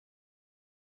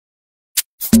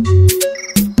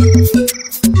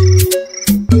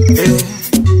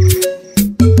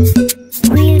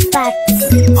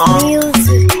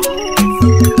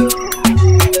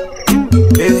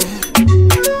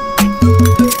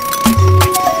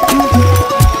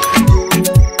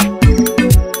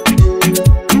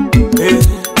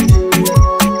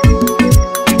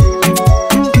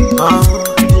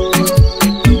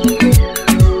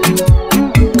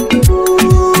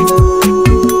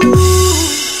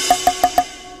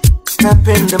Step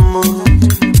in the mood,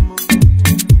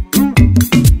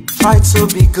 try to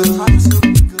be good,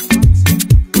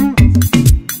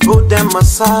 put them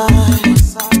aside.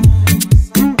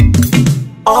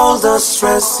 All the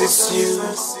stress is you.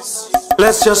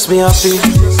 Let's just be happy.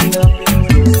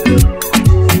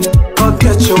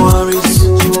 Forget your worries.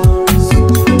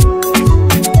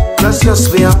 Let's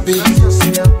just be happy.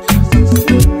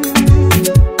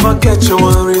 Forget your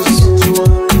worries.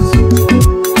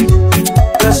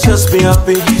 Let's just be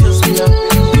happy.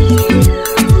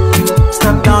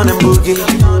 Step down and boogie.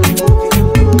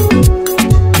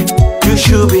 You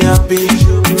should be happy.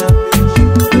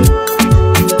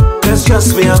 Let's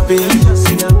just be happy.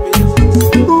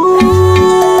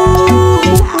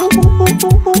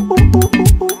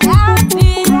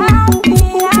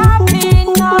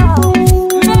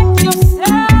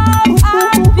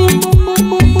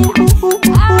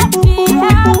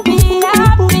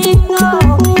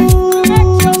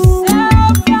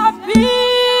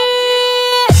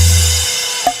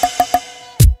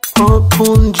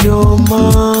 Open your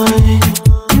mind,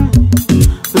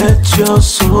 let your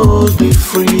soul be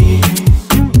free.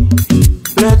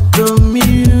 Let the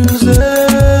music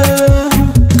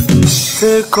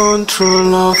take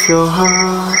control of your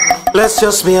heart. Let's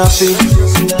just be happy.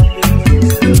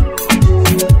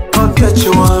 Forget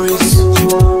your worries.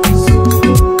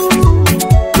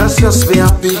 Let's just be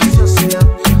happy.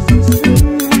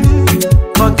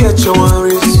 Forget your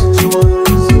worries.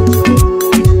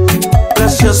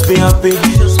 Let's just be happy.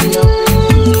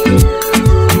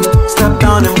 Step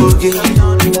down and boogie.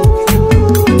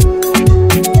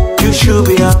 You should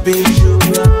be happy.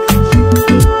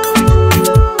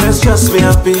 Let's just be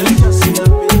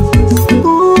happy.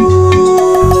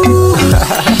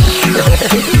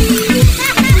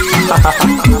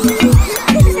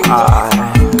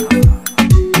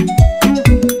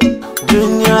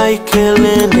 Dunia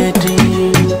ikelendedi,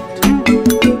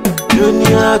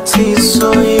 dunia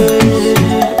tisoye.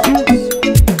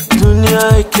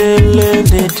 Dunia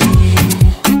ikelendedi,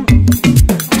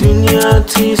 dunia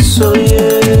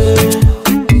tisoye.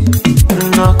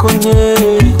 Nakonye,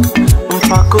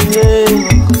 mfakonye,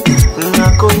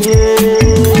 nakonye.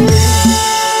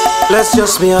 Let's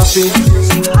just be happy.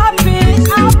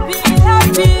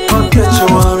 Forget your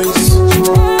worries.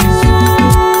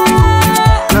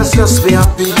 Let's just be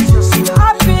happy.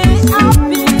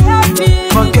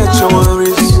 Forget your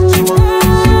worries.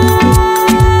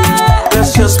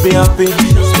 Let's just be happy.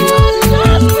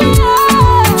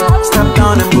 Step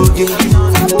down and boogie.